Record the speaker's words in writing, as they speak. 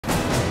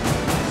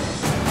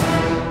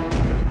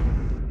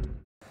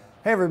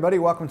Hey everybody,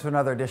 welcome to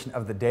another edition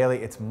of The Daily.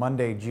 It's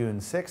Monday, June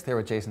 6th, here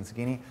with Jason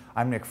Segini.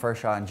 I'm Nick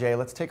Fershaw, and Jay,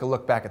 let's take a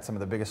look back at some of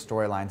the biggest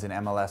storylines in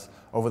MLS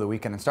over the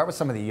weekend and start with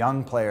some of the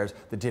young players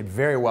that did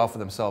very well for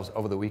themselves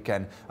over the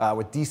weekend.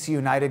 With DC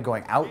United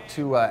going out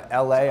to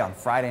LA on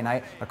Friday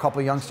night, a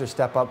couple youngsters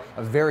step up,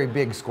 a very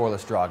big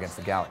scoreless draw against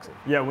the Galaxy.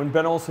 Yeah, when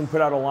Ben Olsen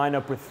put out a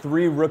lineup with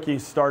 3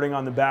 rookies starting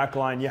on the back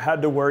line, you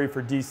had to worry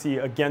for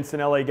DC against an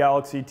LA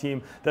Galaxy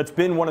team that's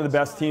been one of the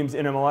best teams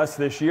in MLS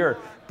this year.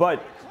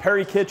 But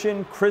Perry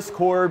Kitchen, Chris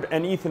Korb,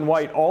 and Ethan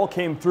White all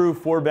came through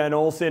for Ben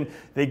Olsen.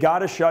 They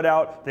got a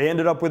shutout. They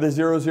ended up with a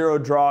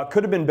 0-0 draw.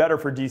 Could have been better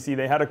for DC.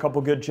 They had a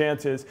couple good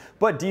chances.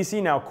 But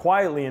DC now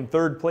quietly in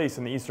 3rd place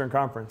in the Eastern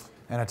Conference.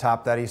 And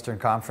atop that Eastern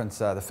Conference,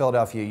 the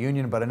Philadelphia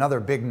Union, but another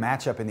big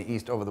matchup in the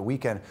East over the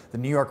weekend, the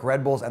New York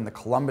Red Bulls and the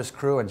Columbus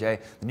Crew. And Jay,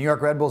 the New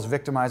York Red Bulls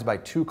victimized by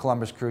 2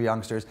 Columbus Crew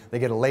youngsters. They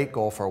get a late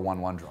goal for a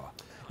 1-1 draw.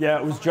 Yeah,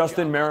 it was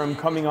Justin Merrim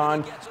coming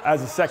on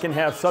as a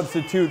second-half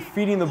substitute,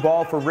 feeding the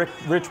ball for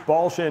Rich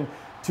Balshin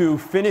to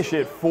finish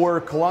it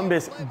for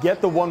Columbus, get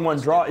the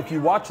 1-1 draw. If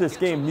you watch this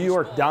game, New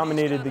York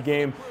dominated the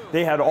game.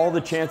 They had all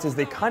the chances.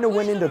 They kind of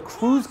went into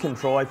cruise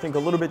control, I think, a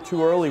little bit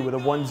too early with a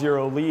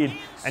 1-0 lead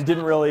and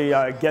didn't really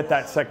get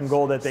that second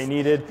goal that they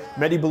needed.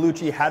 Mehdi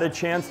Bellucci had a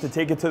chance to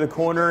take it to the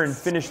corner and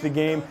finish the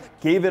game,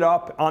 gave it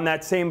up on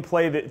that same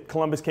play that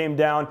Columbus came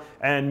down,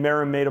 and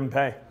Merrim made him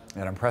pay.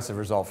 An impressive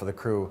result for the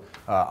Crew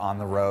on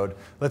the road.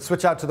 Let's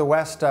switch out to the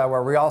West,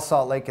 where Real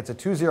Salt Lake gets a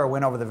 2-0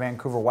 win over the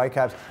Vancouver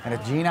Whitecaps, and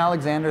it's Gene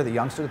Alexander, the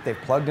youngster that they've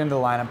plugged into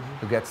the lineup,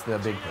 who gets the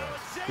big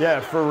plays.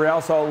 Yeah, for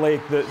Real Salt Lake,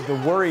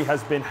 the worry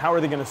has been how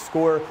are they going to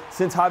score?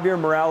 Since Javier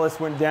Morales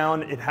went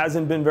down, it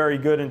hasn't been very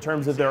good in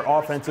terms of their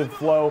offensive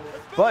flow.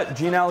 But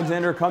Gene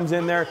Alexander comes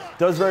in there,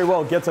 does very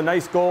well, gets a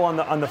nice goal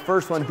on the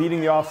first one,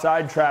 beating the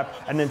offside trap,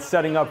 and then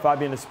setting up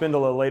Fabian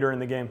Espindola later in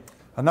the game.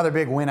 Another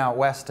big win out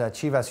west,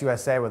 Chivas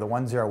USA with a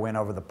 1-0 win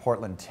over the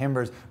Portland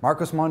Timbers.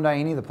 Marcos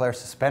Mondaini, the player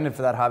suspended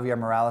for that Javier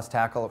Morales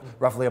tackle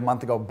roughly a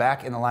month ago,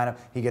 back in the lineup.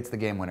 He gets the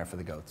game winner for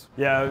the Goats.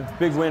 Yeah,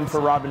 big win for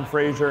Robin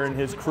Fraser and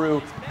his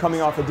crew,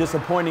 coming off a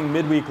disappointing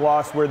midweek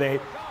loss where they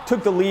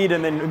took the lead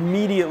and then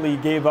immediately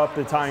gave up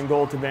the tying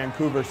goal to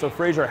Vancouver. So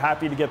Fraser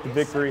happy to get the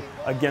victory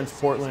against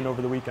Portland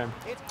over the weekend.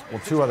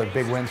 Well, 2 other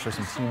big wins for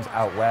some teams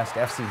out west.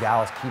 FC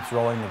Dallas keeps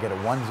rolling to get a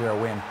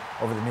 1-0 win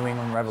over the New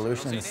England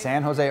Revolution, and the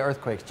San Jose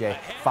Earthquakes, Jay,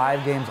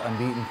 5 games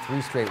unbeaten,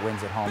 3 straight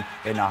wins at home.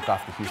 They knock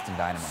off the Houston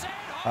Dynamo.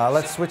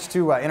 Let's switch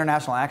to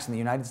international action. The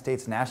United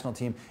States national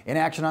team in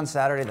action on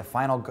Saturday, the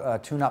final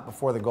tune-up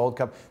before the Gold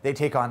Cup. They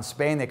take on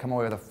Spain. They come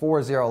away with a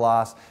 4-0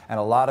 loss, and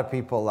a lot of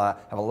people have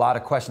a lot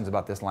of questions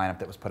about this lineup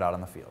that was put out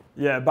on the field.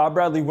 Yeah, Bob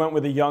Bradley went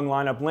with a young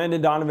lineup.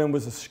 Landon Donovan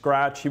was a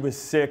scratch. He was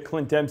sick.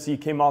 Clint Dempsey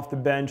came off the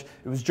bench.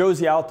 It was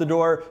Josie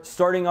Altidore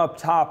starting up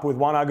top with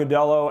Juan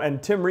Agudelo,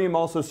 and Tim Ream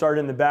also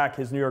started in the back,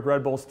 his New York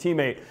Red Bulls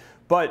teammate.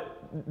 But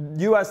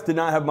U.S. did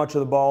not have much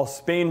of the ball.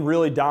 Spain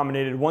really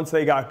dominated. Once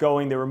they got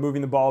going, they were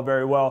moving the ball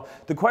very well.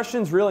 The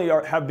questions really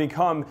have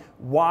become,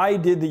 why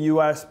did the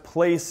U.S.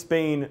 play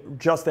Spain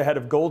just ahead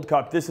of Gold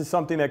Cup? This is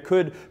something that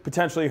could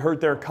potentially hurt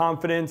their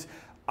confidence.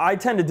 I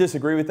tend to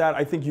disagree with that.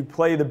 I think you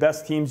play the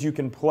best teams you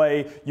can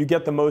play. You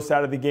get the most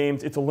out of the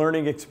games. It's a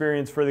learning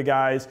experience for the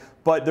guys,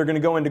 but they're going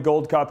to go into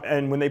Gold Cup,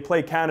 and when they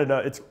play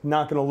Canada, it's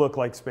not going to look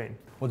like Spain.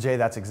 Well, Jay,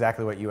 that's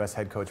exactly what U.S.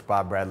 head coach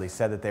Bob Bradley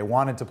said, that they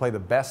wanted to play the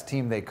best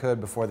team they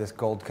could before this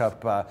Gold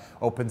Cup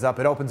opens up.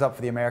 It opens up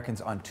for the Americans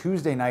on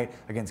Tuesday night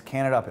against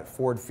Canada up at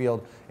Ford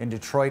Field in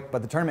Detroit.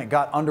 But the tournament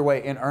got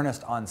underway in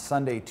earnest on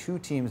Sunday. 2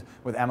 teams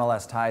with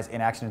MLS ties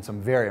in action, and some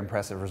very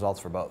impressive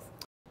results for both.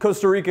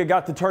 Costa Rica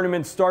got the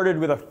tournament started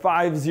with a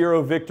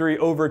 5-0 victory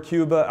over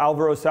Cuba.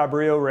 Alvaro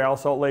Sabrillo, Real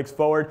Salt Lake's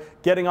forward,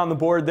 getting on the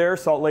board there.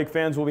 Salt Lake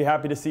fans will be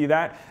happy to see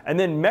that. And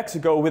then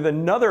Mexico with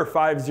another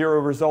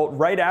 5-0 result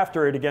right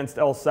after it against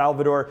El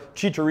Salvador.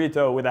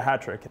 Chicharito with a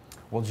hat-trick.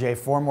 Well, Jay,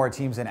 4 more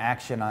teams in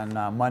action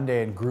on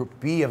Monday in Group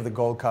B of the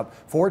Gold Cup.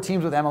 4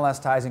 teams with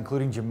MLS ties,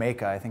 including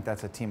Jamaica. I think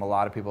that's a team a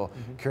lot of people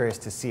curious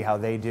to see how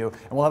they do.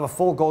 And we'll have a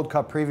full Gold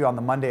Cup preview on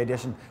the Monday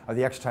edition of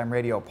the Extra Time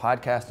Radio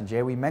podcast. And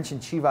Jay, we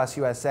mentioned Chivas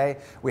USA.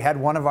 We had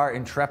one of our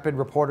intrepid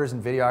reporters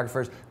and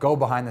videographers go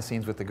behind the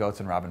scenes with the Goats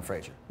and Robin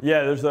Fraser.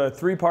 Yeah, there's a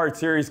 3-part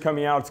series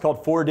coming out. It's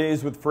called 4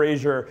 Days with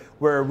Fraser,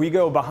 where we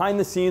go behind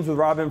the scenes with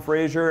Robin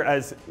Fraser.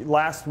 As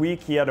last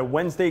week, he had a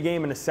Wednesday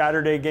game and a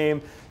Saturday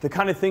game. The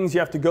kind of things you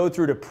have to go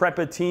through to prep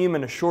a team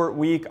in a short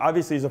week.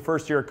 Obviously, he's a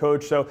first-year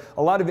coach, so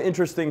a lot of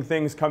interesting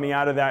things coming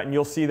out of that, and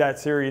you'll see that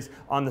series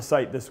on the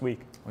site this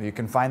week. Well, you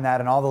can find that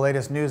and all the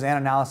latest news and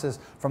analysis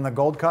from the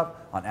Gold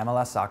Cup on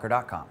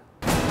MLSsoccer.com.